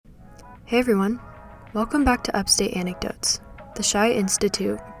Hey everyone, welcome back to Upstate Anecdotes, the Shy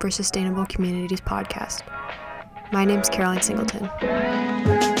Institute for Sustainable Communities podcast. My name's Caroline Singleton.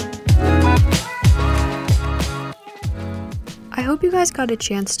 I hope you guys got a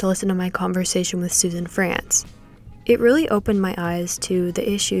chance to listen to my conversation with Susan France. It really opened my eyes to the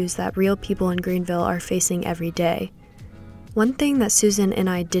issues that real people in Greenville are facing every day. One thing that Susan and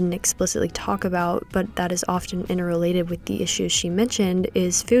I didn't explicitly talk about, but that is often interrelated with the issues she mentioned,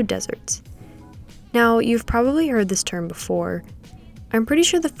 is food deserts. Now, you've probably heard this term before. I'm pretty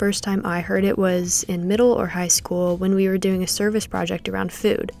sure the first time I heard it was in middle or high school when we were doing a service project around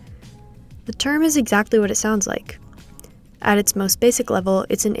food. The term is exactly what it sounds like. At its most basic level,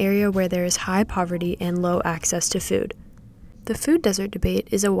 it's an area where there is high poverty and low access to food. The food desert debate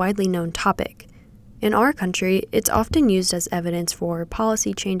is a widely known topic. In our country, it's often used as evidence for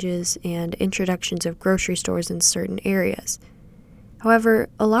policy changes and introductions of grocery stores in certain areas. However,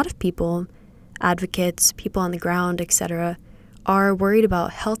 a lot of people, advocates, people on the ground, etc., are worried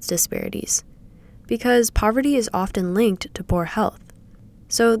about health disparities because poverty is often linked to poor health.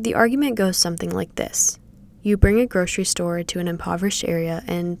 So the argument goes something like this. You bring a grocery store to an impoverished area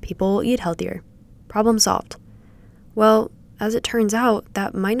and people will eat healthier. Problem solved. Well, as it turns out,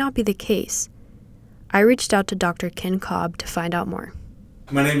 that might not be the case. I reached out to Dr. Ken Cobb to find out more.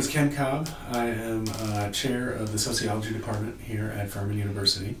 My name is Ken Cobb. I am chair of the sociology department here at Furman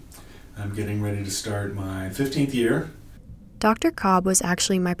University. I'm getting ready to start my 15th year. Dr. Cobb was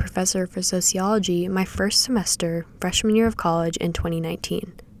actually my professor for sociology my first semester, freshman year of college in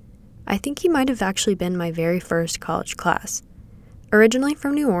 2019. I think he might have actually been my very first college class. Originally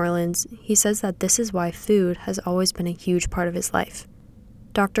from New Orleans, he says that this is why food has always been a huge part of his life.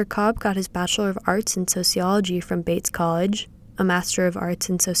 Dr. Cobb got his Bachelor of Arts in Sociology from Bates College, a Master of Arts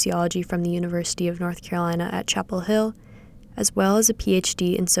in Sociology from the University of North Carolina at Chapel Hill, as well as a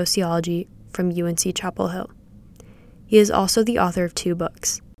PhD in Sociology from UNC Chapel Hill. He is also the author of 2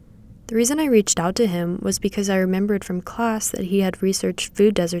 books. The reason I reached out to him was because I remembered from class that he had researched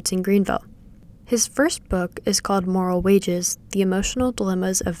food deserts in Greenville. His first book is called Moral Wages: The Emotional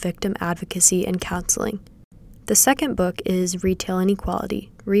Dilemmas of Victim Advocacy and Counseling. The second book is Retail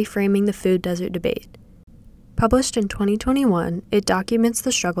Inequality: Reframing the Food Desert Debate. Published in 2021, it documents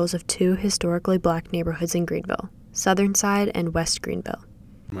the struggles of 2 historically black neighborhoods in Greenville, Southern Side and West Greenville.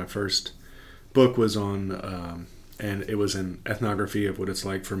 My first book was on, and it was an ethnography of what it's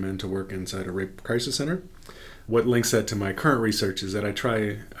like for men to work inside a rape crisis center. What links that to my current research is that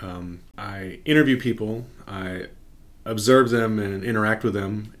I interview people, I observe them and interact with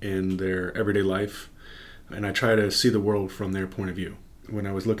them in their everyday life, and I try to see the world from their point of view. When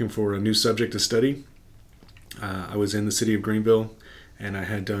I was looking for a new subject to study, I was in the city of Greenville, and I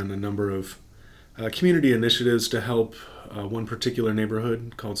had done a number of community initiatives to help one particular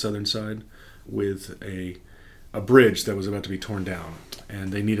neighborhood called Southern Side with a bridge that was about to be torn down.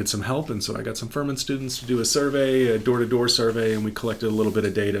 And they needed some help, and so I got some Furman students to do a survey, a door-to-door survey, and we collected a little bit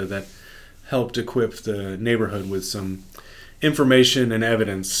of data that helped equip the neighborhood with some information and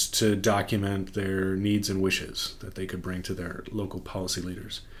evidence to document their needs and wishes that they could bring to their local policy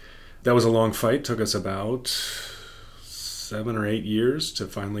leaders. That was a long fight. Took us about 7 or 8 years to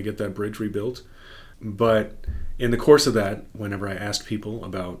finally get that bridge rebuilt. But in the course of that, whenever I asked people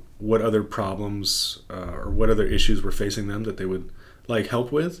about what other problems or what other issues were facing them that they would like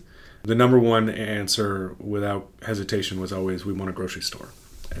help with, the number one answer without hesitation was always, we want a grocery store.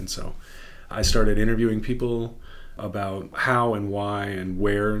 And so I started interviewing people about how and why and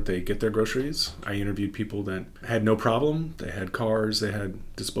where they get their groceries. I interviewed people that had no problem. They had cars, they had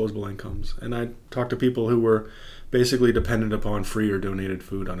disposable incomes. And I talked to people who were basically dependent upon free or donated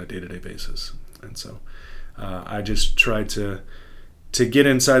food on a day-to-day basis. And so I just tried to get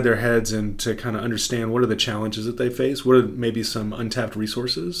inside their heads and to kind of understand what are the challenges that they face, what are maybe some untapped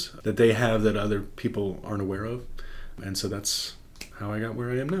resources that they have that other people aren't aware of. And so that's how I got where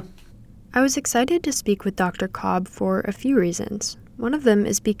I am now. I was excited to speak with Dr. Cobb for a few reasons. One of them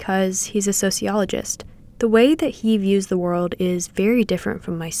is because he's a sociologist. The way that he views the world is very different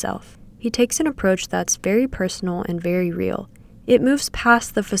from myself. He takes an approach that's very personal and very real. It moves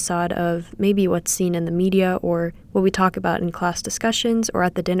past the facade of maybe what's seen in the media or what we talk about in class discussions or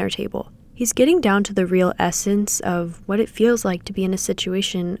at the dinner table. He's getting down to the real essence of what it feels like to be in a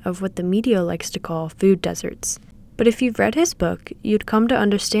situation of what the media likes to call food deserts. But if you've read his book, you'd come to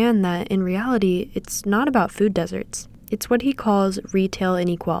understand that in reality, it's not about food deserts. It's what he calls retail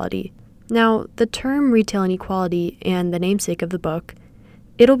inequality. Now, the term retail inequality and the namesake of the book,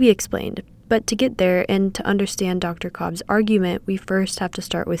 it'll be explained. But to get there and to understand Dr. Cobb's argument, we first have to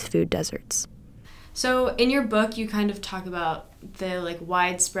start with food deserts. So in your book, you kind of talk about the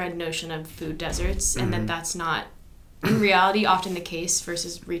widespread notion of food deserts, and that that's not in reality often the case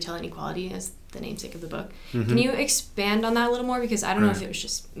versus retail inequality, as the namesake of the book. Can you expand on that a little more? Because I don't know if it was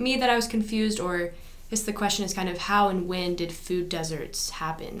just me that I was confused, or just the question is kind of how and when did food deserts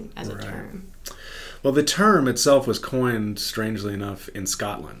happen as a term? Well, the term itself was coined, strangely enough, in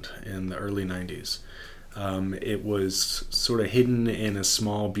Scotland in the early 90s. It was sort of hidden in a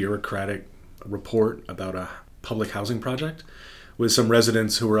small bureaucratic report about a public housing project with some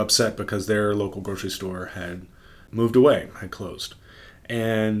residents who were upset because their local grocery store had moved away, had closed.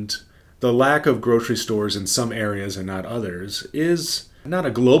 And the lack of grocery stores in some areas and not others is not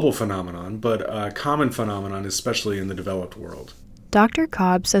a global phenomenon, but a common phenomenon, especially in the developed world. Dr.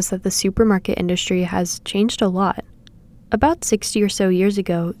 Cobb says that the supermarket industry has changed a lot. About 60 or so years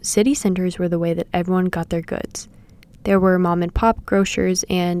ago, city centers were the way that everyone got their goods. There were mom-and-pop grocers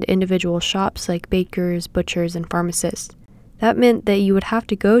and individual shops like bakers, butchers, and pharmacists. That meant that you would have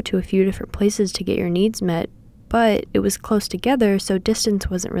to go to a few different places to get your needs met, but it was close together, so distance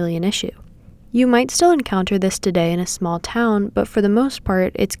wasn't really an issue. You might still encounter this today in a small town, but for the most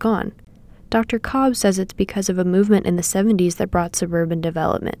part, it's gone. Dr. Cobb says it's because of a movement in the 70s that brought suburban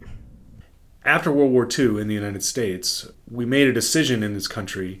development. After World War II in the United States, we made a decision in this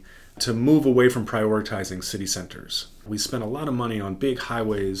country to move away from prioritizing city centers. We spent a lot of money on big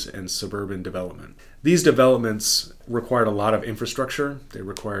highways and suburban development. These developments required a lot of infrastructure. They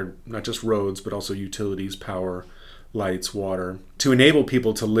required not just roads, but also utilities, power, lights, water, to enable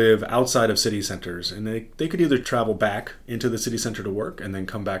people to live outside of city centers. And they could either travel back into the city center to work and then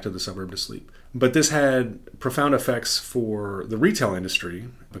come back to the suburb to sleep. But this had profound effects for the retail industry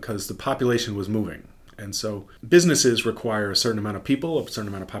because the population was moving. And so businesses require a certain amount of people, a certain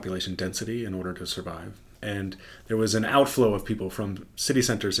amount of population density in order to survive. And there was an outflow of people from city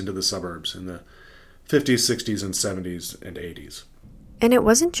centers into the suburbs in the 50s, 60s, and 70s and 80s. And it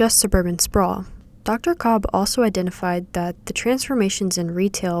wasn't just suburban sprawl. Dr. Cobb also identified that the transformations in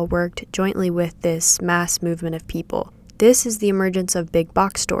retail worked jointly with this mass movement of people. This is the emergence of big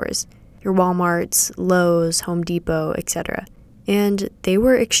box stores, your Walmarts, Lowe's, Home Depot, etc. And they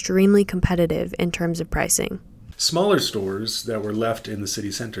were extremely competitive in terms of pricing. Smaller stores that were left in the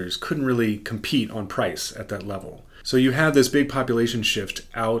city centers couldn't really compete on price at that level. So you have this big population shift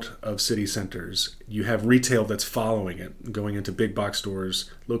out of city centers. You have retail that's following it, going into big box stores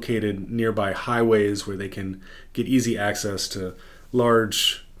located nearby highways where they can get easy access to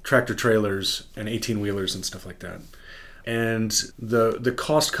large tractor trailers and 18-wheelers and stuff like that. And the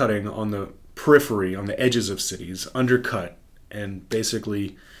cost cutting on the periphery, on the edges of cities, undercut and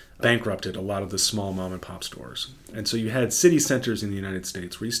basically bankrupted a lot of the small mom and pop stores. And so you had city centers in the United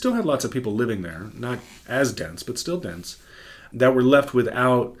States where you still had lots of people living there, not as dense, but still dense, that were left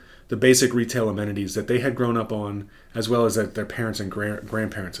without the basic retail amenities that they had grown up on, as well as that their parents and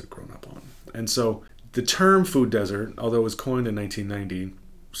grandparents had grown up on. And so the term food desert, although it was coined in 1990,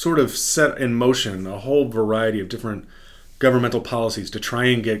 sort of set in motion a whole variety of different governmental policies to try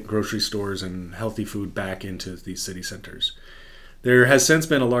and get grocery stores and healthy food back into these city centers. There has since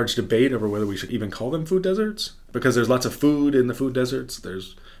been a large debate over whether we should even call them food deserts, because there's lots of food in the food deserts.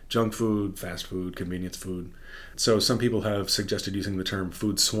 There's junk food, fast food, convenience food. So some people have suggested using the term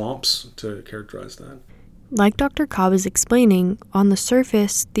food swamps to characterize that. Like Dr. Cobb is explaining, on the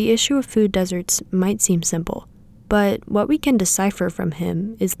surface, the issue of food deserts might seem simple. But what we can decipher from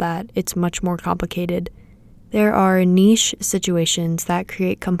him is that it's much more complicated. There are niche situations that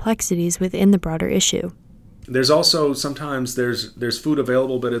create complexities within the broader issue. There's also sometimes there's food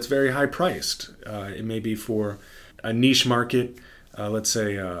available, but it's very high priced. It may be for a niche market, let's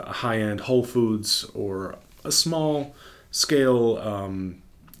say a high-end Whole Foods, or a small scale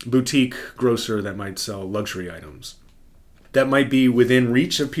boutique grocer that might sell luxury items. That might be within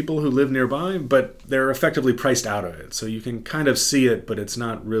reach of people who live nearby, but they're effectively priced out of it. So you can kind of see it, but it's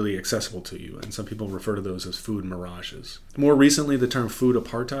not really accessible to you. And some people refer to those as food mirages. More recently, the term food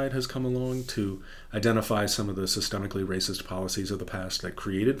apartheid has come along to identify some of the systemically racist policies of the past that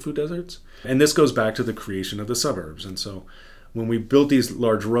created food deserts. And this goes back to the creation of the suburbs. And so when we built these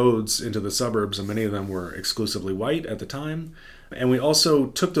large roads into the suburbs, and many of them were exclusively white at the time, and we also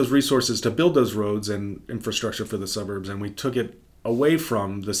took those resources to build those roads and infrastructure for the suburbs, and we took it away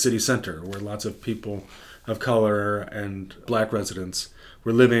from the city center where lots of people of color and black residents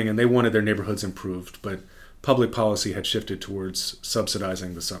were living, and they wanted their neighborhoods improved, but public policy had shifted towards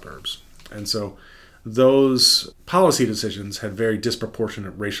subsidizing the suburbs. And so those policy decisions had very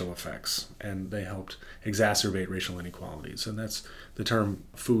disproportionate racial effects, and they helped exacerbate racial inequalities. And that's the term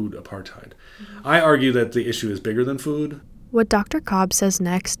food apartheid. Mm-hmm. I argue that the issue is bigger than food. What Dr. Cobb says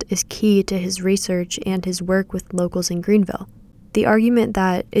next is key to his research and his work with locals in Greenville. The argument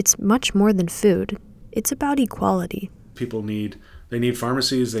that it's much more than food. It's about equality. People need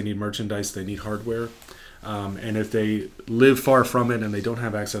pharmacies, they need merchandise, they need hardware. And if they live far from it and they don't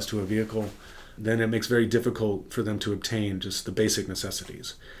have access to a vehicle, then it makes it very difficult for them to obtain just the basic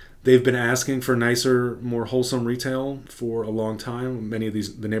necessities. They've been asking for nicer, more wholesome retail for a long time. Many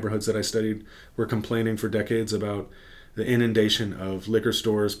of the neighborhoods that I studied were complaining for decades about the inundation of liquor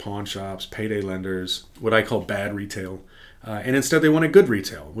stores, pawn shops, payday lenders, what I call bad retail. And instead they wanted good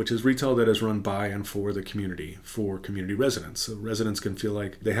retail, which is retail that is run by and for the community, for community residents. So residents can feel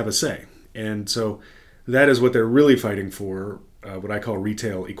like they have a say. And so that is what they're really fighting for, what I call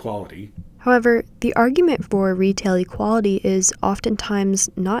retail equality. However, the argument for retail equality is oftentimes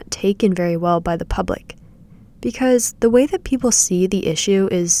not taken very well by the public. Because the way that people see the issue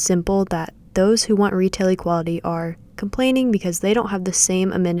is simple, that those who want retail equality are complaining because they don't have the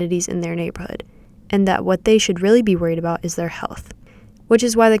same amenities in their neighborhood, and that what they should really be worried about is their health. Which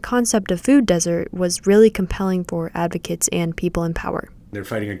is why the concept of food desert was really compelling for advocates and people in power. They're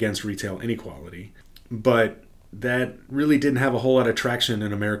fighting against retail inequality, but that really didn't have a whole lot of traction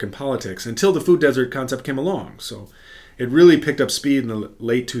in American politics until the food desert concept came along. So it really picked up speed in the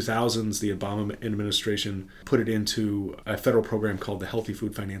late 2000s. The Obama administration put it into a federal program called the Healthy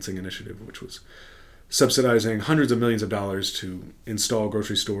Food Financing Initiative, which was subsidizing hundreds of millions of dollars to install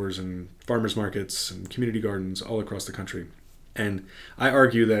grocery stores and farmers markets and community gardens all across the country. And I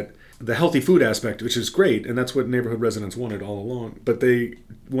argue that the healthy food aspect, which is great, and that's what neighborhood residents wanted all along, but they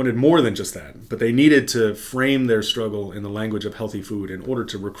wanted more than just that. But they needed to frame their struggle in the language of healthy food in order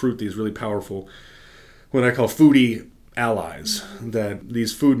to recruit these really powerful, what I call foodie allies, that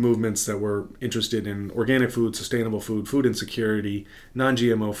these food movements that were interested in organic food, sustainable food, food insecurity,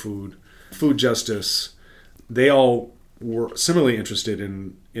 non-GMO food, food justice, they all were similarly interested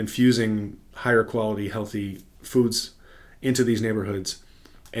in infusing higher quality, healthy foods into these neighborhoods.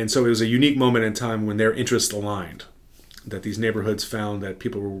 And so it was a unique moment in time when their interests aligned, that these neighborhoods found that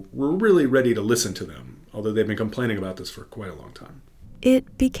people were really ready to listen to them, although they've been complaining about this for quite a long time.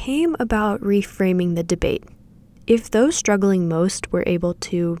 It became about reframing the debate. If those struggling most were able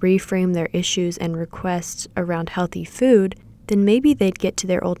to reframe their issues and requests around healthy food, then maybe they'd get to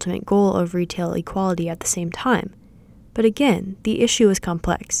their ultimate goal of retail equality at the same time. But again, the issue is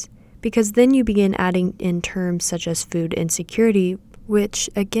complex, because then you begin adding in terms such as food insecurity, which,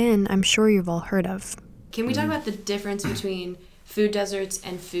 again, I'm sure you've all heard of. Can we talk about the difference between food deserts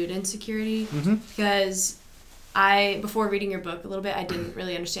and food insecurity? Mm-hmm. Because before reading your book a little bit, I didn't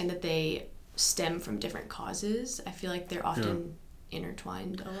really understand that they stem from different causes. I feel like they're often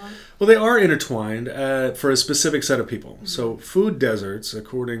intertwined a lot. Well, they are intertwined for a specific set of people. Mm-hmm. So food deserts,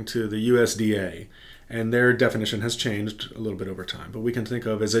 according to the USDA, and their definition has changed a little bit over time, but we can think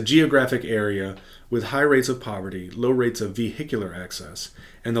of as a geographic area with high rates of poverty, low rates of vehicular access,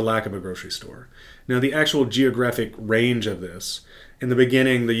 and the lack of a grocery store. Now, the actual geographic range of this, in the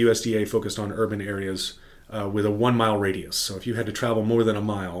beginning, the USDA focused on urban areas with a 1 mile radius. So if you had to travel more than a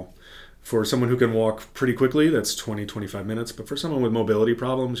mile, for someone who can walk pretty quickly, that's 20, 25 minutes. But for someone with mobility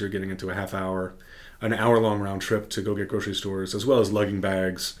problems, you're getting into a half hour, an hour-long round trip to go get grocery stores, as well as lugging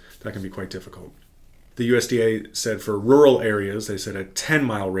bags. That can be quite difficult. The USDA said for rural areas, they said a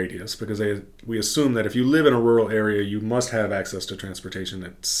 10-mile radius, because we assume that if you live in a rural area, you must have access to transportation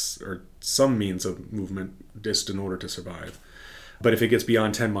or some means of movement just in order to survive. But if it gets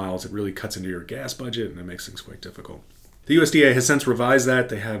beyond 10 miles, it really cuts into your gas budget, and it makes things quite difficult. The USDA has since revised that.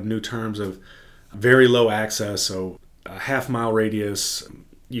 They have new terms of very low access, so a half-mile radius.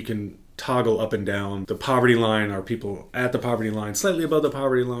 You can toggle up and down. The poverty line are people at the poverty line, slightly above the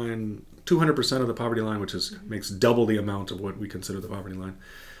poverty line, 200% of the poverty line, which makes double the amount of what we consider the poverty line.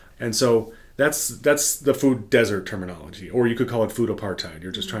 And so that's the food desert terminology, or you could call it food apartheid.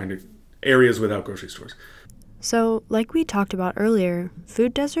 You're just trying to areas without grocery stores. So, like we talked about earlier,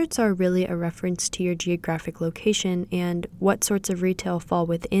 food deserts are really a reference to your geographic location and what sorts of retail fall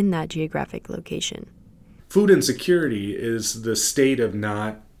within that geographic location. Food insecurity is the state of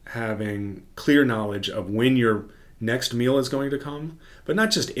not having clear knowledge of when your next meal is going to come, but not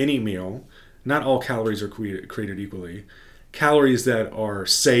just any meal. Not all calories are created equally. Calories that are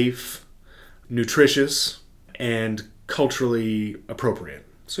safe, nutritious, and culturally appropriate.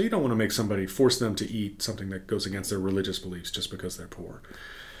 So you don't want to force them to eat something that goes against their religious beliefs just because they're poor.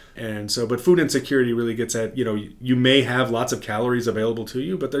 And so, but food insecurity really gets at, you may have lots of calories available to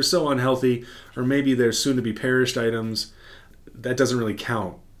you, but they're so unhealthy, or maybe they're soon to be perished items. That doesn't really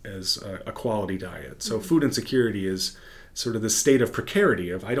count as a quality diet. So food insecurity is sort of this state of precarity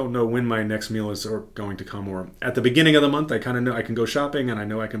of I don't know when my next meal is going to come, or at the beginning of the month I kind of know I can go shopping and I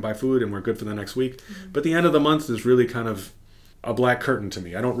know I can buy food and we're good for the next week. But the end of the month is really kind of a black curtain to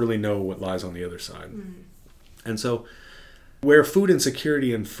me. I don't really know what lies on the other side. And so where food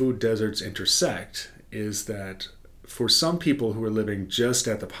insecurity and food deserts intersect is that for some people who are living just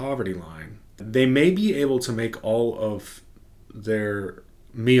at the poverty line, they may be able to make all of their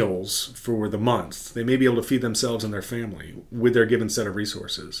meals for the month. They may be able to feed themselves and their family with their given set of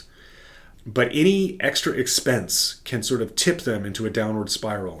resources. But any extra expense can sort of tip them into a downward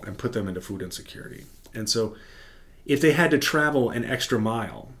spiral and put them into food insecurity. And so if they had to travel an extra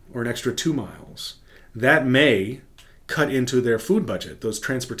mile or an extra 2 miles, that may cut into their food budget, those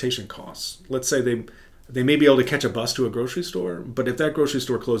transportation costs. Let's say they may be able to catch a bus to a grocery store, but if that grocery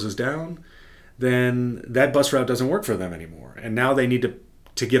store closes down, then that bus route doesn't work for them anymore. And now they need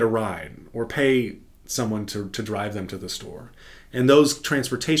to get a ride or pay someone to drive them to the store. And those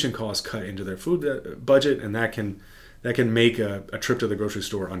transportation costs cut into their food budget, and that can make a trip to the grocery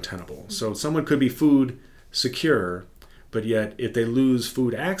store untenable. So someone could be food secure, but yet if they lose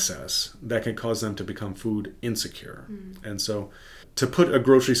food access, that can cause them to become food insecure. And so to put a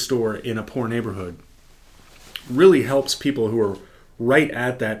grocery store in a poor neighborhood really helps people who are right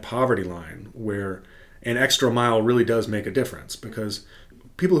at that poverty line, where an extra mile really does make a difference, because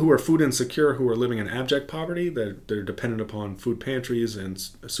people who are food insecure, who are living in abject poverty, that they're dependent upon food pantries and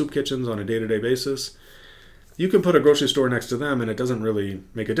soup kitchens on a day-to-day basis, you can put a grocery store next to them and it doesn't really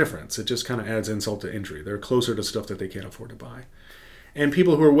make a difference. It just kind of adds insult to injury. They're closer to stuff that they can't afford to buy. And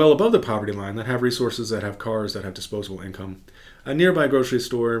people who are well above the poverty line, that have resources, that have cars, that have disposable income, a nearby grocery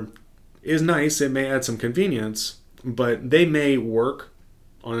store is nice. It may add some convenience, but they may work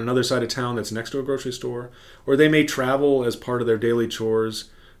on another side of town that's next to a grocery store, or they may travel as part of their daily chores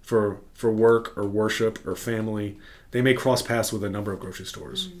for work or worship or family. They may cross paths with a number of grocery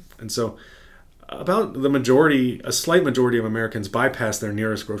stores. And so about a slight majority of Americans bypass their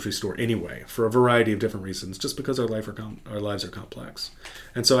nearest grocery store anyway, for a variety of different reasons, just because our lives are complex.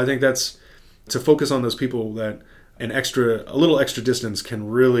 And so I think that's to focus on those people that a little extra distance can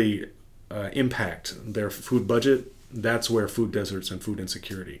really impact their food budget. That's where food deserts and food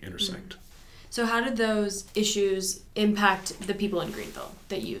insecurity intersect. So how did those issues impact the people in Greenville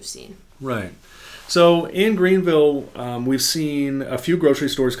that you've seen? Right. So in Greenville, we've seen a few grocery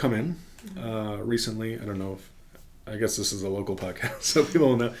stores come in recently. I don't know I guess this is a local podcast, so people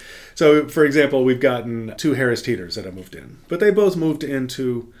will know. So, for example, we've gotten 2 Harris Teeters that have moved in, but they both moved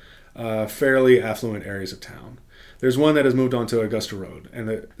into fairly affluent areas of town. There's one that has moved onto Augusta Road, and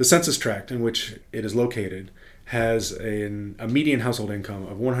the census tract in which it is located has a median household income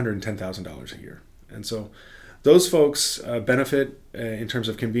of $110,000 a year. And so those folks benefit in terms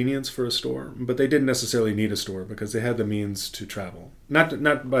of convenience for a store, but they didn't necessarily need a store because they had the means to travel.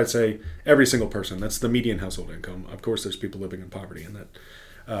 Not by, say, every single person. That's the median household income. Of course, there's people living in poverty in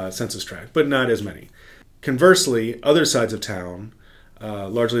that census tract, but not as many. Conversely, other sides of town,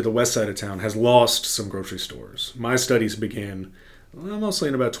 largely the west side of town, has lost some grocery stores. My studies began mostly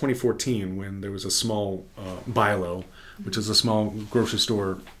in about 2014, when there was a small Bilo, which is a small grocery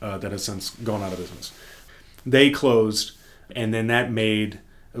store that has since gone out of business. They closed, and then that made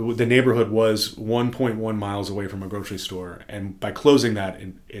the neighborhood was 1.1 miles away from a grocery store, and by closing that,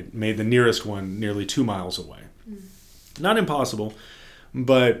 it made the nearest one nearly 2 miles away. Not impossible,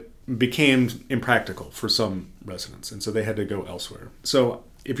 but became impractical for some residents, and so they had to go elsewhere. So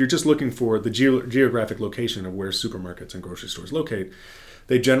if you're just looking for the geographic location of where supermarkets and grocery stores locate,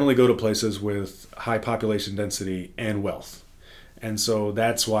 they generally go to places with high population density and wealth. And so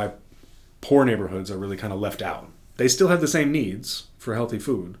that's why poor neighborhoods are really kind of left out. They still have the same needs for healthy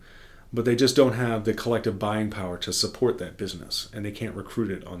food, but they just don't have the collective buying power to support that business, and they can't recruit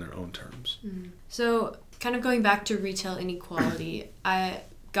it on their own terms. So kind of going back to retail inequality, I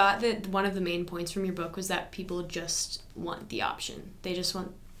got that one of the main points from your book was that people just want the option. They just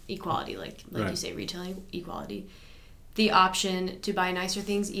want equality, like right. You say, retail equality. The option to buy nicer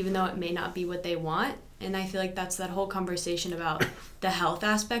things, even though it may not be what they want. And I feel like that's that whole conversation about the health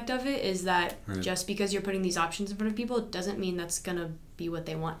aspect of it, is that right. Just because you're putting these options in front of people, it doesn't mean that's going to be what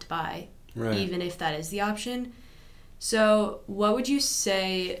they want to buy, right. Even if that is the option. So what would you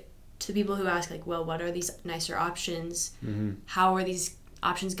say to people who ask, like, well, what are these nicer options? Mm-hmm. How are these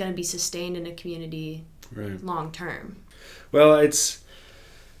options going to be sustained in a community right. long term? Well,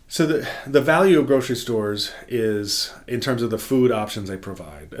 so the value of grocery stores is in terms of the food options they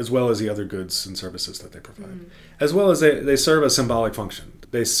provide, as well as the other goods and services that they provide, as well as they serve a symbolic function.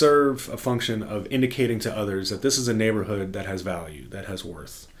 They serve a function of indicating to others that this is a neighborhood that has value, that has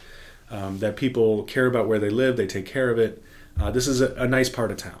worth. that people care about where they live, they take care of it. This is a nice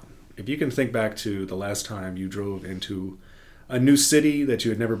part of town. If you can think back to the last time you drove into a new city that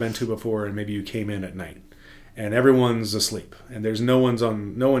you had never been to before, and maybe you came in at night, and everyone's asleep, and no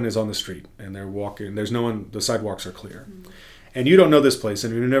one is on the street, and they're walking. There's no one. The sidewalks are clear, and you don't know this place,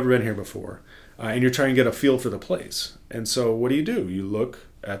 and you've never been here before, and you're trying to get a feel for the place. And so, what do? You look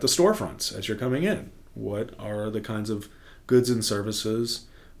at the storefronts as you're coming in. What are the kinds of goods and services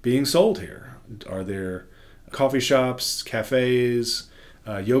being sold here? Are there coffee shops, cafes,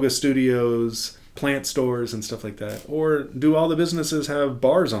 yoga studios, plant stores, and stuff like that? Or do all the businesses have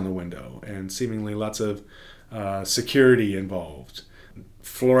bars on the window and seemingly lots of security involved,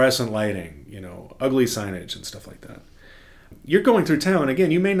 fluorescent lighting, ugly signage and stuff like that? You're going through town.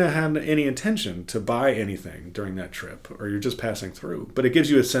 Again, you may not have any intention to buy anything during that trip, or you're just passing through, but it gives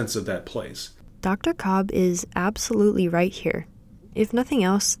you a sense of that place. Dr. Cobb is absolutely right here. If nothing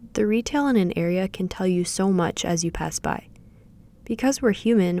else, the retail in an area can tell you so much as you pass by. Because we're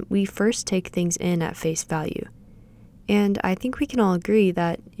human, we first take things in at face value. And I think we can all agree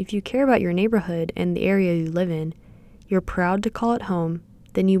that if you care about your neighborhood and the area you live in, you're proud to call it home,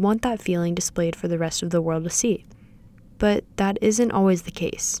 then you want that feeling displayed for the rest of the world to see. But that isn't always the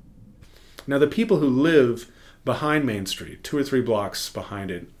case. Now, the people who live behind Main Street, 2 or 3 blocks behind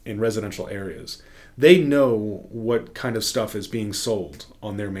it in residential areas, they know what kind of stuff is being sold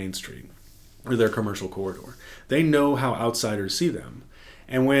on their Main Street or their commercial corridor. They know how outsiders see them.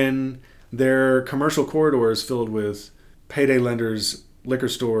 And when their commercial corridor is filled with payday lenders, liquor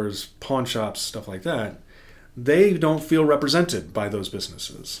stores, pawn shops, stuff like that, they don't feel represented by those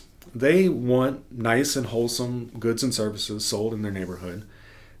businesses. They want nice and wholesome goods and services sold in their neighborhood.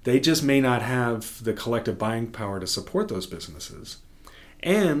 They just may not have the collective buying power to support those businesses.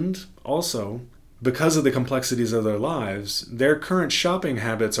 And also, because of the complexities of their lives, their current shopping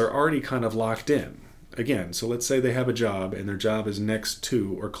habits are already kind of locked in. Again, so let's say they have a job and their job is next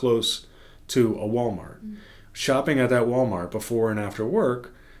to or close to a Walmart. Shopping at that Walmart before and after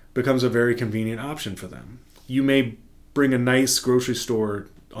work becomes a very convenient option for them. You may bring a nice grocery store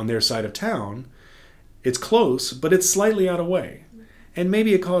on their side of town. It's close, but it's slightly out of way. And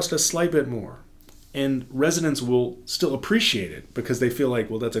maybe it costs a slight bit more. And residents will still appreciate it because they feel like,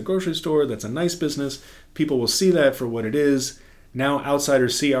 well, that's a grocery store, that's a nice business. People will see that for what it is. Now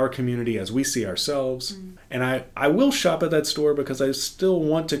outsiders see our community as we see ourselves. And I will shop at that store because I still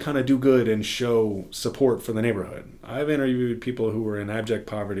want to kind of do good and show support for the neighborhood. I've interviewed people who were in abject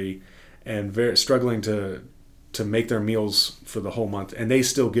poverty and struggling to make their meals for the whole month, and they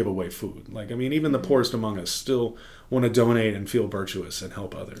still give away food. Even the poorest among us still want to donate and feel virtuous and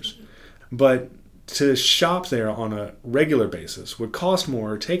help others. But to shop there on a regular basis would cost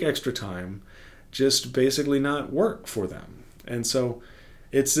more, take extra time, just basically not work for them. And so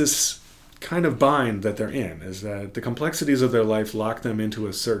it's this kind of bind that they're in, is that the complexities of their life lock them into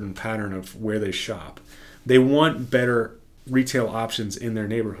a certain pattern of where they shop. They want better retail options in their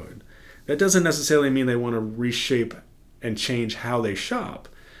neighborhood. That doesn't necessarily mean they want to reshape and change how they shop.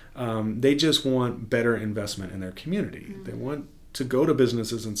 They just want better investment in their community. They want to go to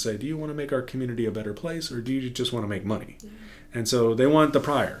businesses and say, do you want to make our community a better place, or do you just want to make money? And so they want the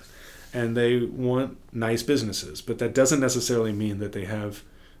prior, and they want nice businesses, but that doesn't necessarily mean that they have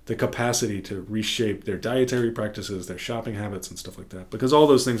the capacity to reshape their dietary practices, their shopping habits, and stuff like that, because all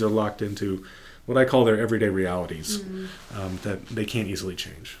those things are locked into what I call their everyday realities that they can't easily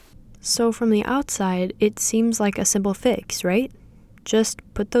change. So from the outside, it seems like a simple fix, right? Just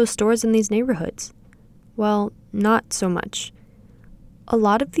put those stores in these neighborhoods. Well, not so much. A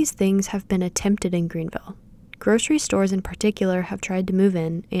lot of these things have been attempted in Greenville. Grocery stores in particular have tried to move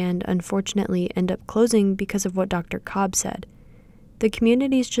in and unfortunately end up closing because of what Dr. Cobb said. The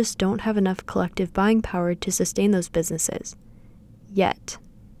communities just don't have enough collective buying power to sustain those businesses. Yet.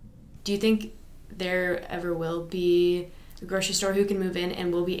 Do you think there ever will be a grocery store who can move in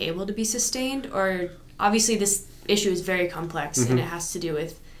and will be able to be sustained? Or obviously this issue is very complex and it has to do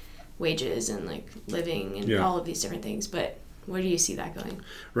with wages and living and all of these different things, but where do you see that going?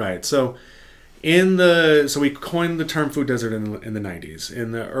 Right. So we coined the term food desert in the 90s.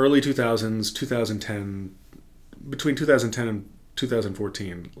 In the early 2000s, 2010, between 2010 and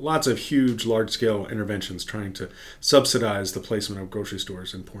 2014, lots of huge, large-scale interventions trying to subsidize the placement of grocery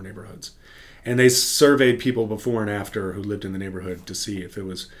stores in poor neighborhoods. And they surveyed people before and after who lived in the neighborhood to see if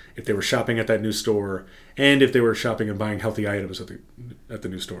they were shopping at that new store and if they were shopping and buying healthy items at the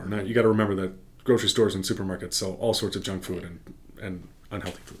new store. Now, you got to remember that grocery stores and supermarkets sell all sorts of junk food and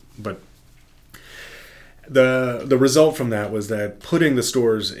unhealthy food. But the result from that was that putting the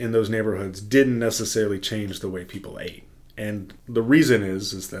stores in those neighborhoods didn't necessarily change the way people ate. And the reason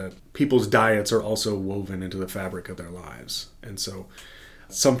is that people's diets are also woven into the fabric of their lives. And so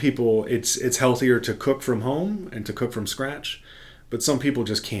some people, it's healthier to cook from home and to cook from scratch, but some people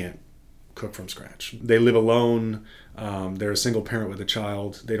just can't cook from scratch. They live alone. They're a single parent with a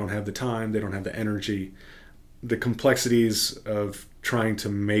child. They don't have the time. They don't have the energy. The complexities of trying to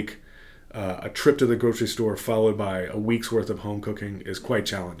make a trip to the grocery store followed by a week's worth of home cooking is quite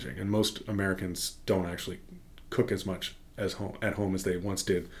challenging. And most Americans don't actually cook as much at home as they once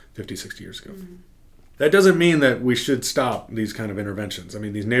did 50, 60 years ago. Mm-hmm. That doesn't mean that we should stop these kind of interventions. I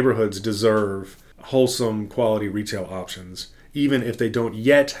mean, these neighborhoods deserve wholesome, quality retail options, even if they don't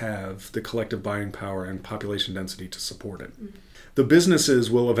yet have the collective buying power and population density to support it. Mm-hmm. The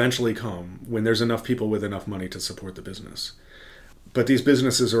businesses will eventually come when there's enough people with enough money to support the business. But these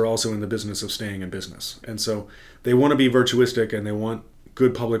businesses are also in the business of staying in business. And so they want to be virtuistic and they want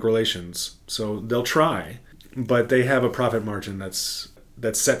good public relations. So they'll try, but they have a profit margin that's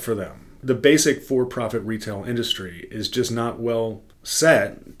set for them. The basic for-profit retail industry is just not well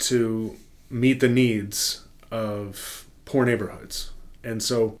set to meet the needs of poor neighborhoods. And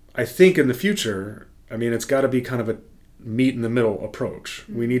so I think in the future, I mean, it's got to be kind of a meet in the middle approach.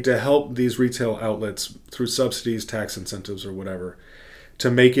 We need to help these retail outlets through subsidies, tax incentives, or whatever,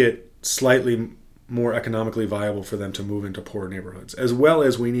 to make it slightly more economically viable for them to move into poor neighborhoods, as well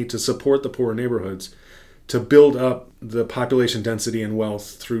as we need to support the poor neighborhoods to build up the population density and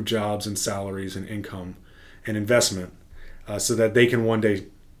wealth through jobs and salaries and income and investment so that they can one day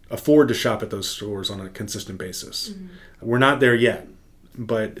afford to shop at those stores on a consistent basis. Mm-hmm. We're not there yet,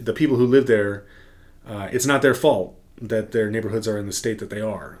 but the people who live there, it's not their fault that their neighborhoods are in the state that they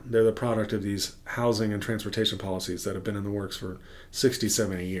are. They're the product of these housing and transportation policies that have been in the works for 60,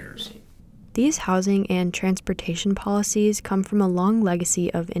 70 years. Right. These housing and transportation policies come from a long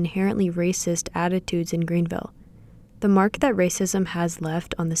legacy of inherently racist attitudes in Greenville. The mark that racism has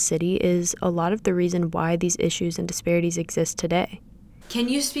left on the city is a lot of the reason why these issues and disparities exist today. Can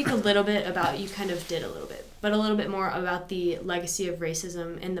you speak a little bit about, you kind of did a little bit, but a little bit more about the legacy of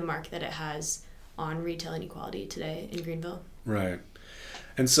racism and the mark that it has on retail inequality today in Greenville? Right.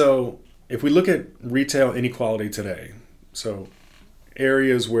 And so if we look at retail inequality today, so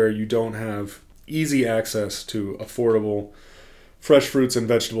areas where you don't have easy access to affordable fresh fruits and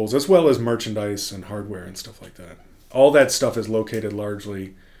vegetables, as well as merchandise and hardware and stuff like that. All that stuff is located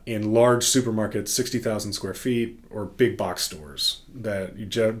largely in large supermarkets, 60,000 square feet, or big box stores that you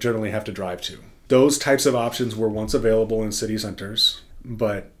generally have to drive to. Those types of options were once available in city centers,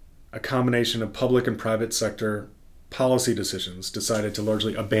 but a combination of public and private sector policy decisions decided to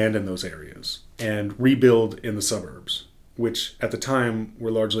largely abandon those areas and rebuild in the suburbs, which at the time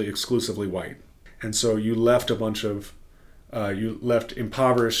were largely exclusively white. And so you left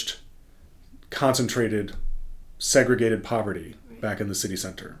impoverished, concentrated, segregated poverty back in the city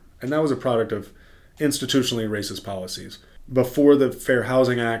center. And that was a product of institutionally racist policies. Before the Fair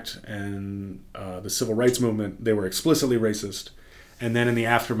Housing Act and the Civil Rights Movement, they were explicitly racist. And then in the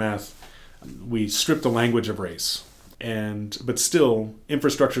aftermath, we stripped the language of race. But still,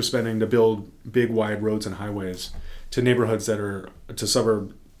 infrastructure spending to build big, wide roads and highways to neighborhoods to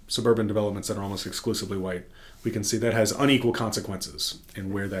suburban developments that are almost exclusively white, we can see that has unequal consequences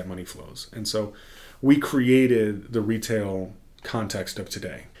in where that money flows. And so we created the retail context of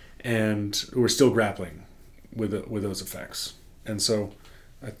today, and we're still grappling with those effects. And so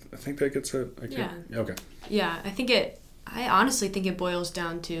I think that gets it. Yeah. Okay. Yeah, I honestly think it boils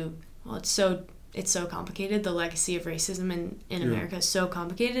down to, well, it's so complicated. The legacy of racism in America is so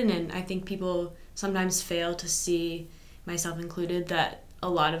complicated, and I think people sometimes fail to see, myself included, that a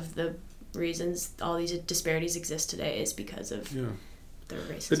lot of the reasons all these disparities exist today is because of the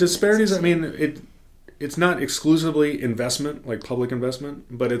racism. The disparities, I mean, it's not exclusively investment, like public investment,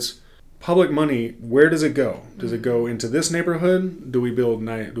 but it's public money. Where does it go? Does it go into this neighborhood? Do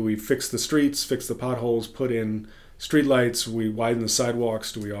we fix the streets, fix the potholes, put in streetlights? We widen the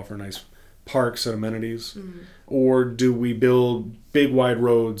sidewalks? Do we offer nice parks and amenities? Or do we build big wide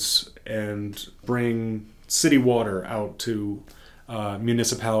roads and bring city water out to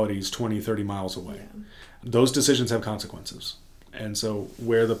municipalities 20, 30 miles away? Yeah. Those decisions have consequences. And so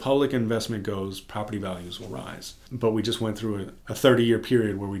where the public investment goes, property values will rise. But we just went through a 30-year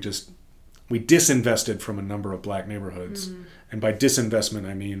period where we disinvested from a number of black neighborhoods. Mm-hmm. And by disinvestment,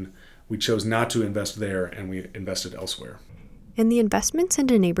 I mean we chose not to invest there and we invested elsewhere. And the investments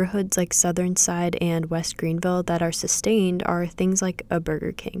into neighborhoods like Southern Side and West Greenville that are sustained are things like a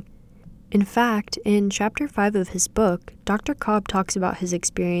Burger King. In fact, in Chapter 5 of his book, Dr. Cobb talks about his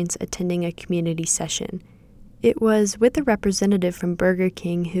experience attending a community session. It was with a representative from Burger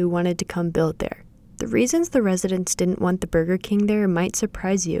King who wanted to come build there. The reasons the residents didn't want the Burger King there might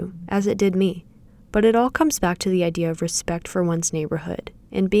surprise you, as it did me. But it all comes back to the idea of respect for one's neighborhood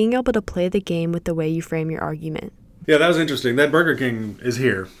and being able to play the game with the way you frame your argument. Yeah, that was interesting. That Burger King is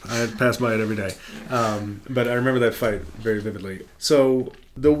here. I pass by it every day. But I remember that fight very vividly. So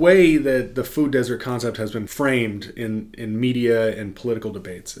the way that the food desert concept has been framed in media and political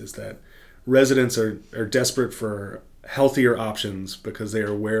debates is that residents are desperate for healthier options because they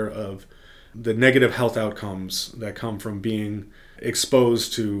are aware of the negative health outcomes that come from being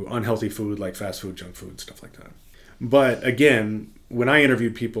exposed to unhealthy food like fast food, junk food, stuff like that. But again, when I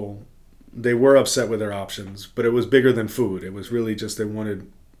interviewed people, they were upset with their options, but it was bigger than food. It was really just they wanted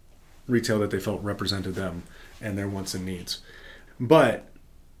retail that they felt represented them and their wants and needs. But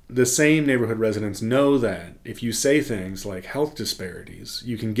the same neighborhood residents know that if you say things like health disparities,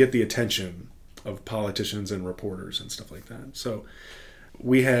 you can get the attention of politicians and reporters and stuff like that. So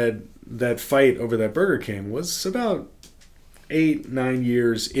we had that fight over that Burger King was about 8-9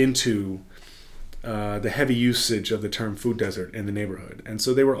 years into the heavy usage of the term food desert in the neighborhood. And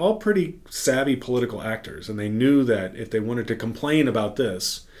so they were all pretty savvy political actors, and they knew that if they wanted to complain about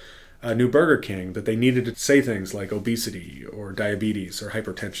this new Burger King, that they needed to say things like obesity or diabetes or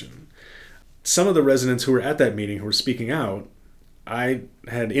hypertension. Some of the residents who were at that meeting who were speaking out, I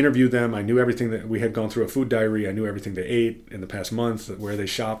had interviewed them. I knew everything that we had gone through a food diary. I knew everything they ate in the past month, where they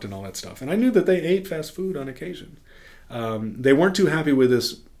shopped and all that stuff. And I knew that they ate fast food on occasion. They weren't too happy with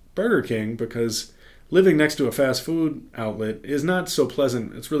this Burger King because living next to a fast food outlet is not so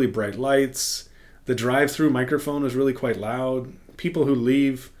pleasant. It's really bright lights. The drive-through microphone is really quite loud. People who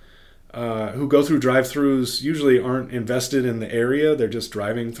who go through drive-thrus usually aren't invested in the area. They're just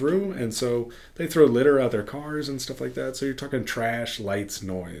driving through. And so they throw litter out their cars and stuff like that. So you're talking trash, lights,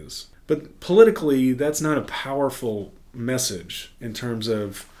 noise. But politically, that's not a powerful message in terms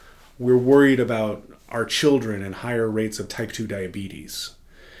of we're worried about our children and higher rates of type 2 diabetes.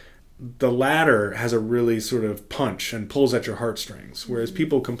 The latter has a really sort of punch and pulls at your heartstrings, whereas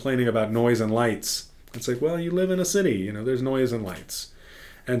people complaining about noise and lights, it's like, well, you live in a city, there's noise and lights.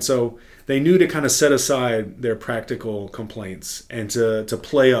 And so they knew to kind of set aside their practical complaints and to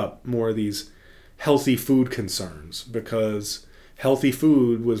play up more of these healthy food concerns, because healthy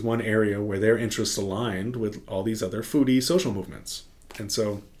food was one area where their interests aligned with all these other foodie social movements. And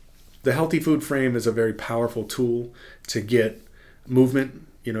so the healthy food frame is a very powerful tool to get movement.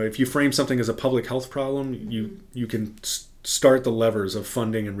 If you frame something as a public health problem, you can start the levers of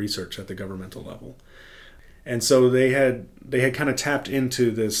funding and research at the governmental level. And so they had kind of tapped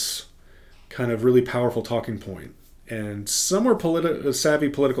into this kind of really powerful talking point. And some were savvy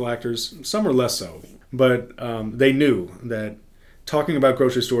political actors, some were less so. But they knew that talking about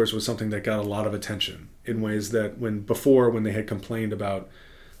grocery stores was something that got a lot of attention in ways that when they had complained about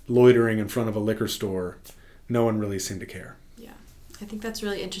loitering in front of a liquor store, no one really seemed to care. I think that's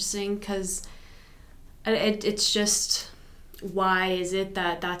really interesting because it's just, why is it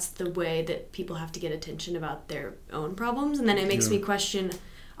that that's the way that people have to get attention about their own problems? And then it makes me question,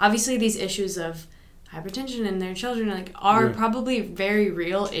 obviously these issues of hypertension in their children are probably very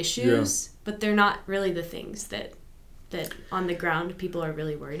real issues, but they're not really the things that on the ground people are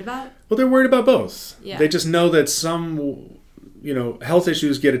really worried about. Well, they're worried about both. Yeah. They just know that some, health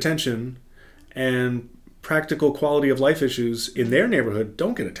issues get attention, and practical quality of life issues in their neighborhood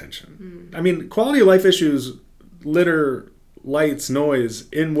don't get attention. I mean, quality of life issues, litter, lights, noise,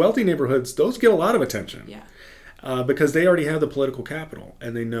 in wealthy neighborhoods, those get a lot of attention. Yeah. Because they already have the political capital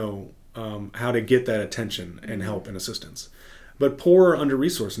and they know how to get that attention and help and assistance. But poor,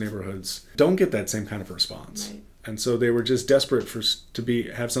 under-resourced neighborhoods don't get that same kind of response. Right. And so they were just desperate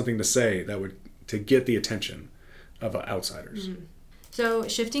have something to say to get the attention of outsiders. Mm-hmm. So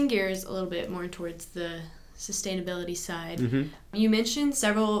shifting gears a little bit more towards the sustainability side, you mentioned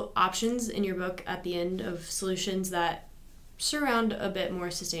several options in your book at the end of solutions that surround a bit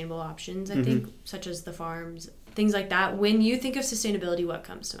more sustainable options, I think, such as the farms, things like that. When you think of sustainability, what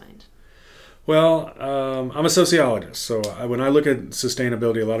comes to mind? Well, I'm a sociologist, so when I look at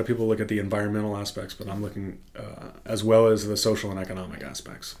sustainability, a lot of people look at the environmental aspects, but I'm looking as well as the social and economic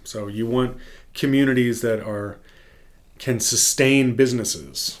aspects. So you want communities that can sustain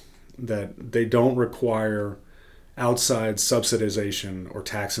businesses, that they don't require outside subsidization or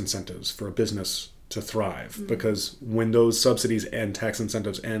tax incentives for a business to thrive, because when those subsidies and tax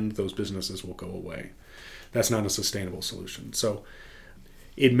incentives end, those businesses will go away. That's not a sustainable solution. So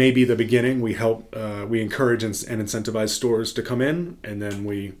it may be the beginning. We encourage and incentivize stores to come in, and then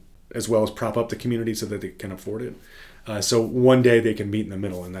we, as well as prop up the community so that they can afford it. So one day they can meet in the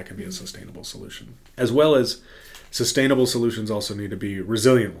middle, and that can be a sustainable solution. As well as sustainable solutions also need to be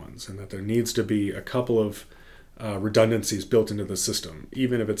resilient ones, and that there needs to be a couple of redundancies built into the system,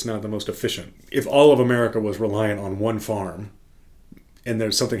 even if it's not the most efficient. If all of America was reliant on one farm and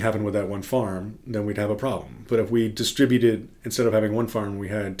there's something happened with that one farm, then we'd have a problem. But if we distributed, instead of having one farm, we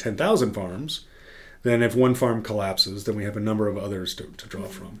had 10,000 farms, then if one farm collapses, then we have a number of others to draw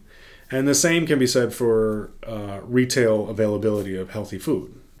from. And the same can be said for retail availability of healthy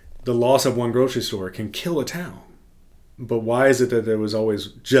food. The loss of one grocery store can kill a town. But why is it that there was always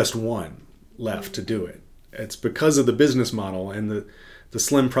just one left to do it? It's because of the business model and the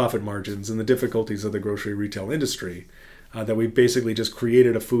slim profit margins and the difficulties of the grocery retail industry that we basically just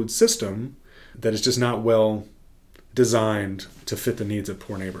created a food system that is just not well designed to fit the needs of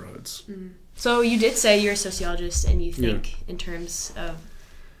poor neighborhoods. So you did say you're a sociologist and you think in terms of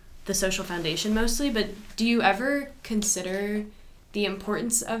the social foundation mostly, but do you ever consider the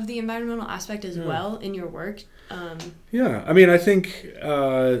importance of the environmental aspect as well in your work? I mean, I think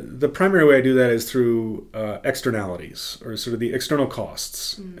the primary way I do that is through externalities, or sort of the external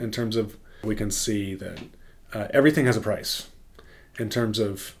costs, in terms of we can see that everything has a price. In terms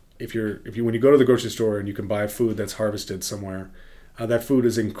of when you go to the grocery store and you can buy food that's harvested somewhere, that food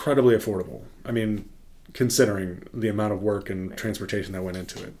is incredibly affordable. I mean, considering the amount of work and transportation that went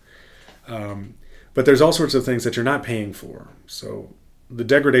into it. But there's all sorts of things that you're not paying for. So the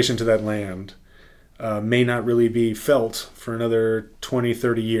degradation to that land may not really be felt for another 20,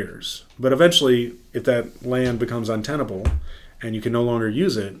 30 years. But eventually, if that land becomes untenable and you can no longer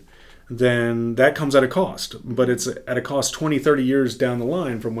use it, then that comes at a cost. But it's at a cost 20, 30 years down the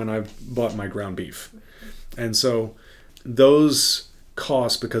line from when I've bought my ground beef. And so those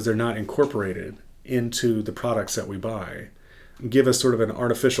costs, because they're not incorporated into the products that we buy, give us sort of an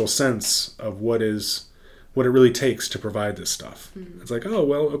artificial sense of what it really takes to provide this stuff. It's like, oh,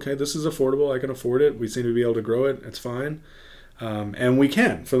 well, okay, this is affordable. I can afford it. We seem to be able to grow it. It's fine. And we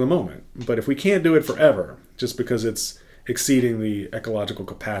can for the moment. But if we can't do it forever, just because it's exceeding the ecological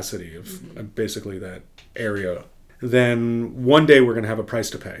capacity of basically that area, then one day we're going to have a price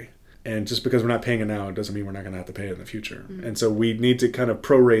to pay. And just because we're not paying it now, it doesn't mean we're not going to have to pay it in the future. And so we need to kind of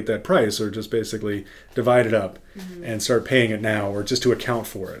prorate that price, or just basically divide it up and start paying it now, or just to account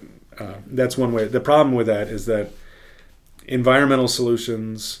for it. That's one way. The problem with that is that environmental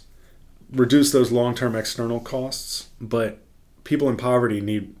solutions reduce those long-term external costs, but people in poverty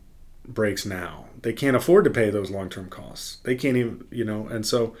need breaks now. They can't afford to pay those long-term costs. They can't even, and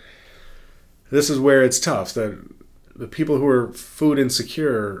so this is where it's tough, that the people who are food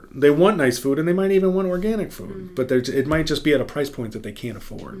insecure, they want nice food, and they might even want organic food, but it might just be at a price point that they can't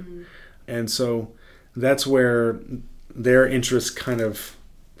afford. And so that's where their interests kind of,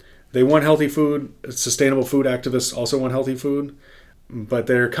 they want healthy food. Sustainable food activists also want healthy food, but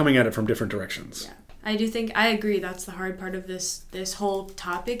they're coming at it from different directions. Yeah. I agree. That's the hard part of this whole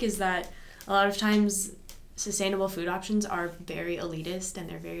topic, is that a lot of times sustainable food options are very elitist and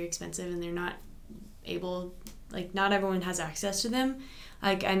they're very expensive, and they're not able, not everyone has access to them.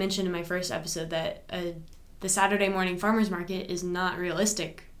 Like I mentioned in my first episode, that the Saturday morning farmer's market is not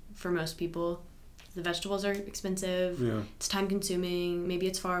realistic for most people. The vegetables are expensive, it's time consuming, maybe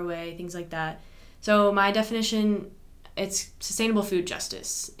it's far away, things like that. So my definition, it's sustainable food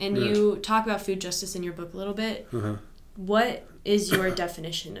justice. And you talk about food justice in your book a little bit. What is your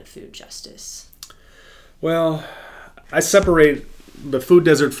definition of food justice? Well, I separate the food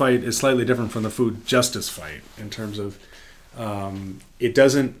desert fight is slightly different from the food justice fight in terms of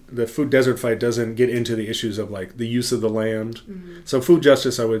the food desert fight doesn't get into the issues of the use of the land. So food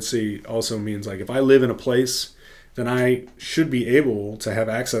justice, I would see, also means if I live in a place, then I should be able to have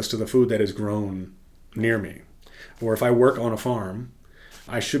access to the food that is grown near me. Or if I work on a farm,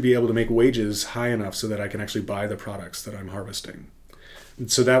 I should be able to make wages high enough so that I can actually buy the products that I'm harvesting.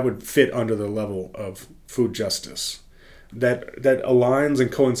 So that would fit under the level of food justice. That aligns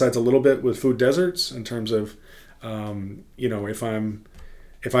and coincides a little bit with food deserts in terms of,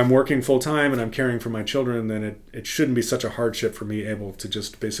 if I'm working full time and I'm caring for my children, then it shouldn't be such a hardship for me able to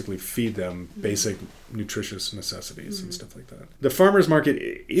just basically feed them basic nutritious necessities and stuff like that. The farmers market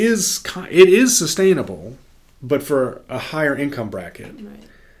is sustainable, but for a higher income bracket.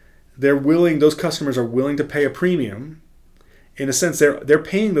 Right. Those customers are willing to pay a premium. In a sense, they're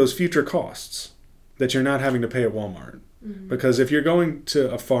paying those future costs that you're not having to pay at Walmart. Because if you're going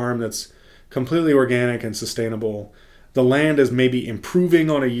to a farm that's completely organic and sustainable, the land is maybe improving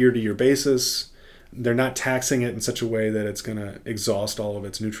on a year-to-year basis. They're not taxing it in such a way that it's going to exhaust all of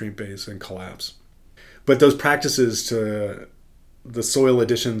its nutrient base and collapse. But those practices to the soil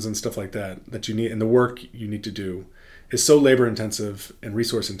additions and stuff like that you need, and the work you need to do, is so labor-intensive and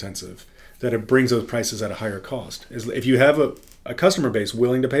resource-intensive that it brings those prices at a higher cost. If you have a customer base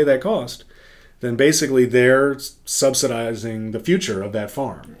willing to pay that cost, then basically they're subsidizing the future of that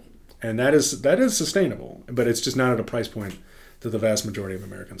farm. And that is sustainable, but it's just not at a price point that the vast majority of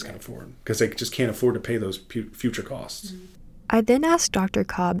Americans can afford, because they just can't afford to pay those future costs. I then asked Dr.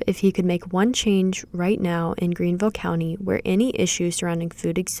 Cobb if he could make one change right now in Greenville County where any issue surrounding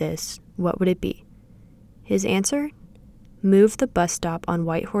food exists. What would it be? His answer? Move the bus stop on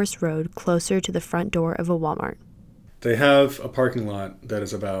Whitehorse Road closer to the front door of a Walmart. They have a parking lot that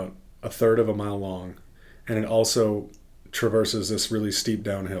is about a third of a mile long, and it also traverses this really steep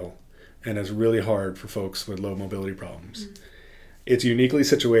downhill, and it's really hard for folks with low mobility problems. It's uniquely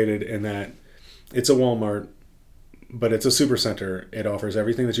situated in that it's a Walmart, but it's a supercenter. It offers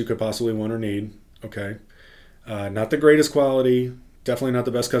everything that you could possibly want or need, okay? Not the greatest quality, definitely not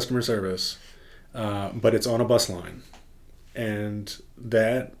the best customer service, but it's on a bus line. And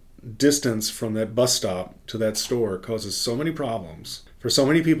that distance from that bus stop to that store causes so many problems for so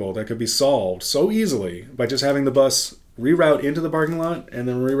many people that could be solved so easily by just having the bus reroute into the parking lot and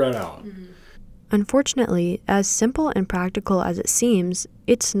then reroute out. Unfortunately, as simple and practical as it seems,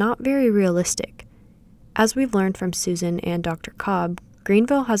 it's not very realistic. As we've learned from Susan and Dr. Cobb,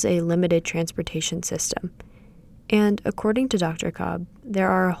 Greenville has a limited transportation system. And according to Dr. Cobb, there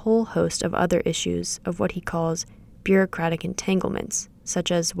are a whole host of other issues of what he calls bureaucratic entanglements,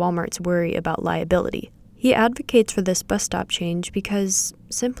 such as Walmart's worry about liability. He advocates for this bus stop change because,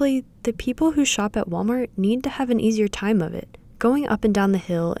 simply, the people who shop at Walmart need to have an easier time of it. Going up and down the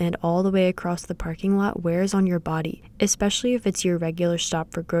hill and all the way across the parking lot wears on your body, especially if it's your regular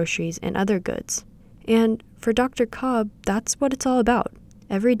stop for groceries and other goods. And for Dr. Cobb, that's what it's all about.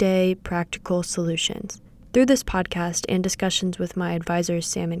 Everyday, practical solutions. Through this podcast and discussions with my advisors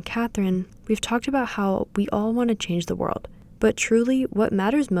Sam and Catherine, we've talked about how we all want to change the world. But truly, what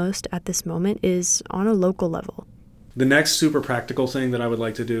matters most at this moment is on a local level. The next super practical thing that I would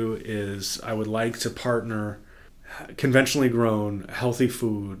like to do is I would like to partner conventionally grown healthy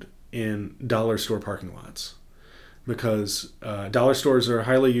food in dollar store parking lots. Because dollar stores are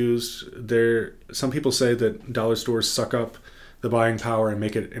highly used. Some people say that dollar stores suck up the buying power and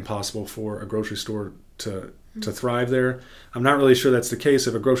make it impossible for a grocery store to thrive there. I'm not really sure that's the case.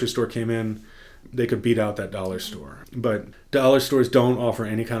 If a grocery store came in, they could beat out that dollar store. But dollar stores don't offer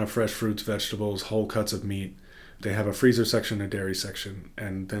any kind of fresh fruits, vegetables, whole cuts of meat. They have a freezer section, a dairy section,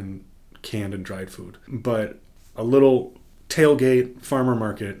 and then canned and dried food. But a little tailgate farmer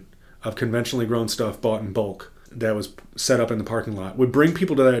market of conventionally grown stuff bought in bulk that was set up in the parking lot would bring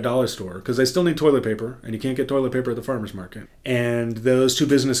people to that dollar store, because they still need toilet paper, and you can't get toilet paper at the farmer's market. And those two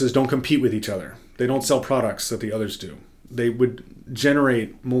businesses don't compete with each other. They don't sell products that the others do. They would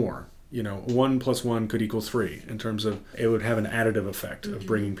generate more. 1 + 1 could equal 3 in terms of it would have an additive effect of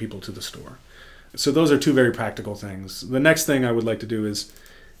bringing people to the store. So those are two very practical things. The next thing I would like to do is,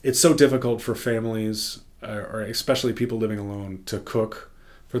 it's so difficult for families, or especially people living alone, to cook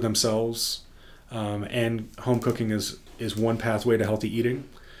for themselves. And home cooking is one pathway to healthy eating.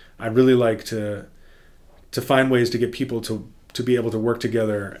 I'd really like to find ways to get people to be able to work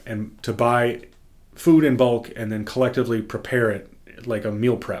together and to buy food in bulk and then collectively prepare it like a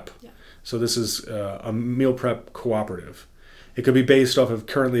meal prep. Yeah. So this is a meal prep cooperative. It could be based off of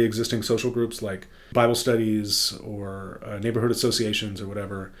currently existing social groups like Bible studies or neighborhood associations or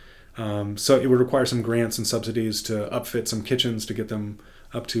whatever. So it would require some grants and subsidies to upfit some kitchens to get them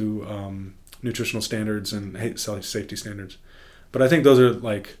up to nutritional standards and safety standards. But I think those are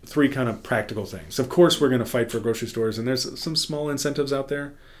like three kind of practical things. Of course, we're going to fight for grocery stores, and there's some small incentives out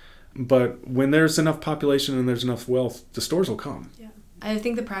there. But when there's enough population and there's enough wealth, the stores will come. Yeah. I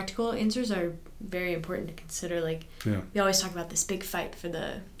think the practical answers are very important to consider. We always talk about this big fight for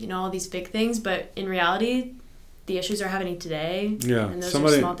all these big things, but in reality, the issues are happening today. Yeah. And those are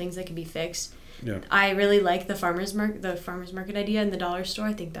small things that can be fixed. Yeah. I really like the farmers market idea in the dollar store.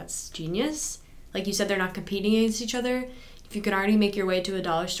 I think that's genius. Like you said, they're not competing against each other. If you can already make your way to a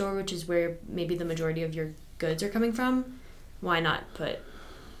dollar store, which is where maybe the majority of your goods are coming from, why not put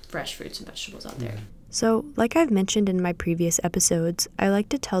fresh fruits and vegetables out there? So, like I've mentioned in my previous episodes, I like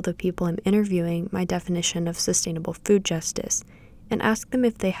to tell the people I'm interviewing my definition of sustainable food justice and ask them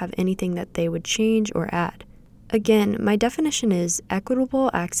if they have anything that they would change or add. Again, my definition is equitable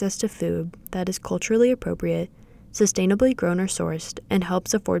access to food that is culturally appropriate, sustainably grown or sourced, and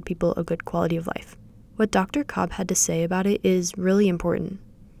helps afford people a good quality of life. What Dr. Cobb had to say about it is really important.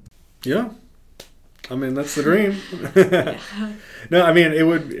 Yeah. I mean, that's the dream. No, I mean, it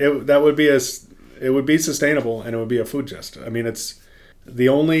would be sustainable, and it would be a food justice. I mean, it's the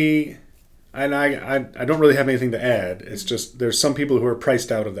only And I don't really have anything to add. It's just there's some people who are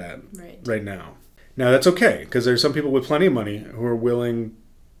priced out of that right now. Now, that's okay, because there's some people with plenty of money who are willing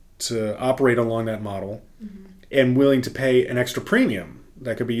to operate along that model and willing to pay an extra premium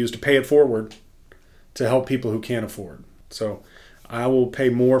that could be used to pay it forward to help people who can't afford. So I will pay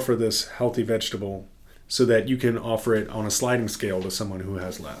more for this healthy vegetable so that you can offer it on a sliding scale to someone who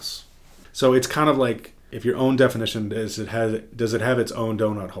has less. So it's kind of like, if your own definition does it have its own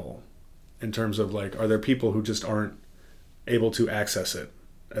donut hole, in terms of like, are there people who just aren't able to access it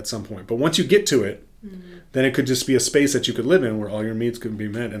at some point? But once you get to it, then it could just be a space that you could live in where all your needs can be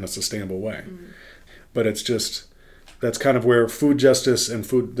met in a sustainable way. But it's just, that's kind of where food justice and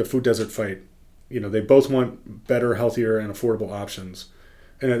the food desert fight, they both want better, healthier, and affordable options.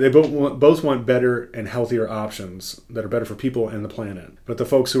 And they both want better and healthier options that are better for people and the planet. But the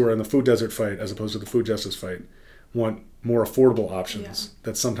folks who are in the food desert fight, as opposed to the food justice fight, want more affordable options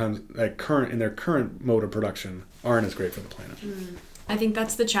that sometimes, in their current mode of production, aren't as great for the planet. I think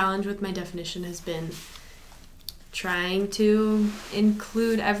that's the challenge with my definition, has been trying to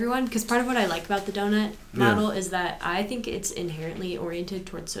include everyone, because part of what I like about the donut model is that I think it's inherently oriented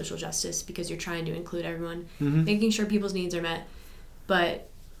towards social justice, because you're trying to include everyone, making sure people's needs are met. But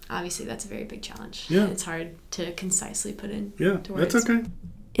obviously that's a very big challenge. It's hard to concisely put in to words. That's okay.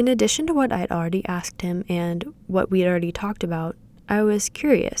 In addition to what I'd already asked him and what we'd already talked about, I was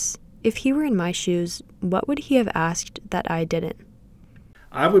curious. If he were in my shoes, what would he have asked that I didn't?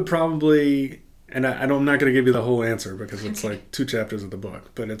 I would probably, and I'm not going to give you the whole answer because it's like 2 chapters of the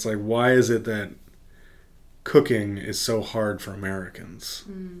book, but it's like, why is it that cooking is so hard for Americans?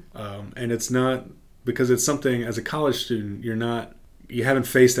 And it's not because it's something, as a college student, you haven't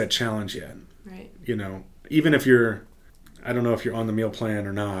faced that challenge yet. Right. Even if I don't know if you're on the meal plan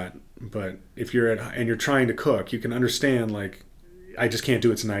or not, but if you're and you're trying to cook, you can understand, like, I just can't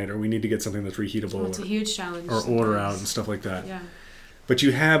do it tonight, or we need to get something that's reheatable. Well, it's a huge challenge. Or order out and stuff like that. Yeah. But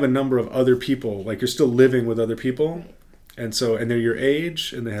you have a number of other people, like you're still living with other people. Right. And they're your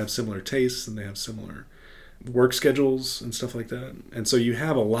age, and they have similar tastes, and they have similar work schedules and stuff like that. And so you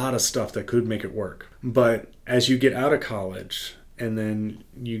have a lot of stuff that could make it work. But as you get out of college, and then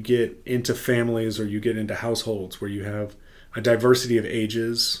you get into families, or you get into households where you have a diversity of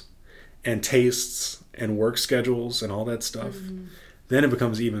ages and tastes and work schedules and all that stuff, then it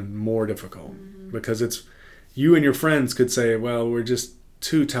becomes even more difficult, because it's, you and your friends could say, well, we're just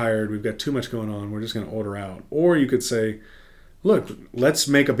too tired, we've got too much going on, we're just going to order out. Or you could say, look, let's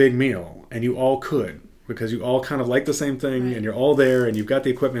make a big meal. And you all could, because you all kind of like the same thing, and you're all there, and you've got the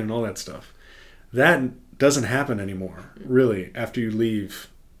equipment and all that stuff. That doesn't happen anymore, really, after you leave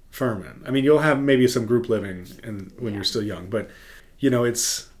Furman. I mean, you'll have maybe some group living when you're still young, but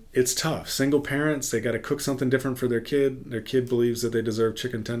it's tough. Single parents, they got to cook something different for their kid. Their kid believes that they deserve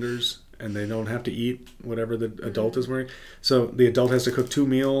chicken tenders, and they don't have to eat whatever the adult is wearing. So the adult has to cook 2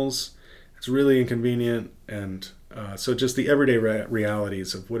 meals. It's really inconvenient, and so just the everyday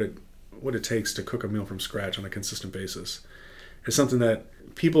realities of what it takes to cook a meal from scratch on a consistent basis is something that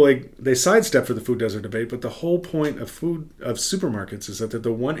people, they sidestep for the food desert debate, but the whole point of supermarkets is that they're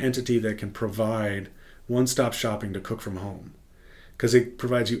the one entity that can provide one-stop shopping to cook from home, because it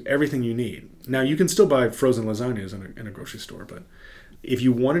provides you everything you need. Now, you can still buy frozen lasagnas in a grocery store, but if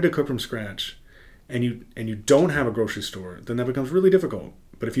you wanted to cook from scratch and you don't have a grocery store, then that becomes really difficult.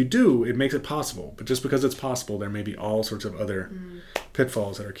 But if you do, it makes it possible. But just because it's possible, there may be all sorts of other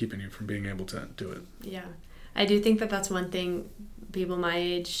pitfalls that are keeping you from being able to do it. Yeah. I do think that that's one thing people my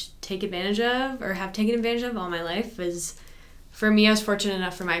age take advantage of, or have taken advantage of all my life, is, for me, I was fortunate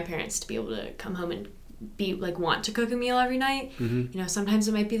enough for my parents to be able to come home and want to cook a meal every night. Sometimes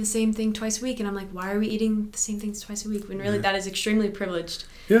it might be the same thing twice a week, and I'm like, why are we eating the same things twice a week? When really that is extremely privileged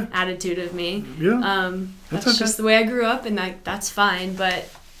attitude of me. That's just the way I grew up, and that's fine, but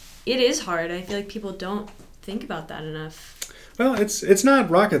it is hard. I feel like people don't think about that enough. Well, it's not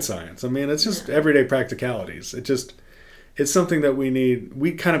rocket science. I mean, it's just everyday practicalities. It's something that we need.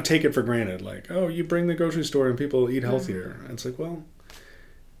 We kind of take it for granted, like, oh, you bring the grocery store and people eat healthier. And it's like, well,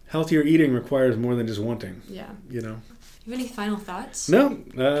 healthier eating requires more than just wanting. Yeah. You have any final thoughts? No.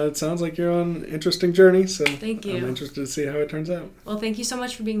 It sounds like you're on an interesting journey, so thank you. I'm interested to see how it turns out. Well, thank you so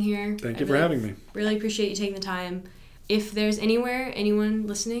much for being here. Thank you for having me. Really appreciate you taking the time. If there's anywhere anyone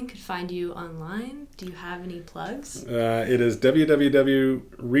listening could find you online, do you have any plugs? It is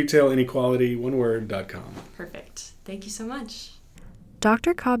www.retailinequality.com. Perfect. Thank you so much.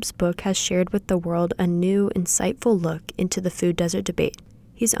 Dr. Cobb's book has shared with the world a new, insightful look into the food desert debate.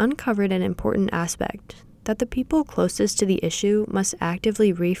 He's uncovered an important aspect, that the people closest to the issue must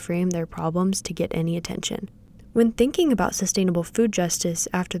actively reframe their problems to get any attention. When thinking about sustainable food justice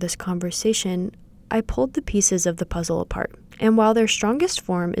after this conversation, I pulled the pieces of the puzzle apart. And while their strongest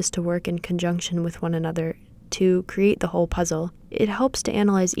form is to work in conjunction with one another to create the whole puzzle, it helps to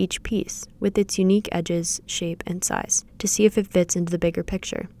analyze each piece with its unique edges, shape, and size to see if it fits into the bigger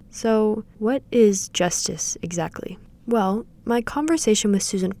picture. So, what is justice exactly? Well, my conversation with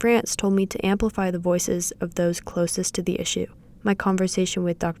Susan France told me to amplify the voices of those closest to the issue. My conversation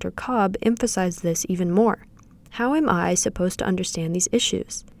with Dr. Cobb emphasized this even more. How am I supposed to understand these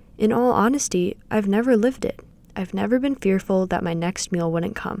issues? In all honesty, I've never lived it. I've never been fearful that my next meal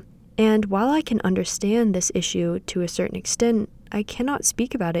wouldn't come. And while I can understand this issue to a certain extent, I cannot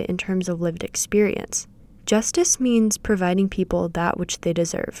speak about it in terms of lived experience. Justice means providing people that which they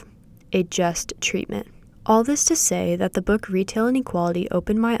deserve, a just treatment. All this to say that the book Retail Inequality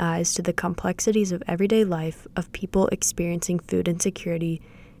opened my eyes to the complexities of everyday life of people experiencing food insecurity,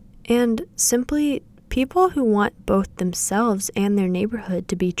 and simply people who want both themselves and their neighborhood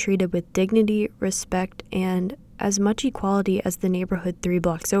to be treated with dignity, respect, and as much equality as the neighborhood 3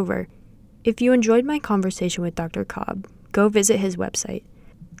 blocks over. If you enjoyed my conversation with Dr. Cobb, go visit his website,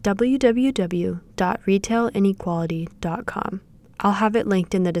 www.retailinequality.com. I'll have it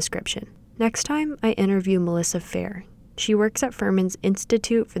linked in the description. Next time, I interview Melissa Fair. She works at Furman's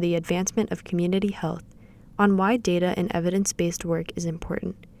Institute for the Advancement of Community Health on why data and evidence-based work is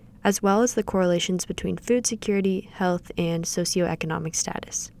important, as well as the correlations between food security, health, and socioeconomic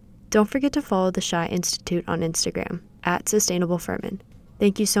status. Don't forget to follow the Shy Institute on Instagram, @SustainableFurman.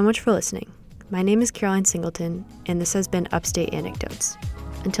 Thank you so much for listening. My name is Caroline Singleton, and this has been Upstate Anecdotes.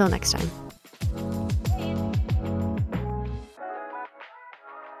 Until next time.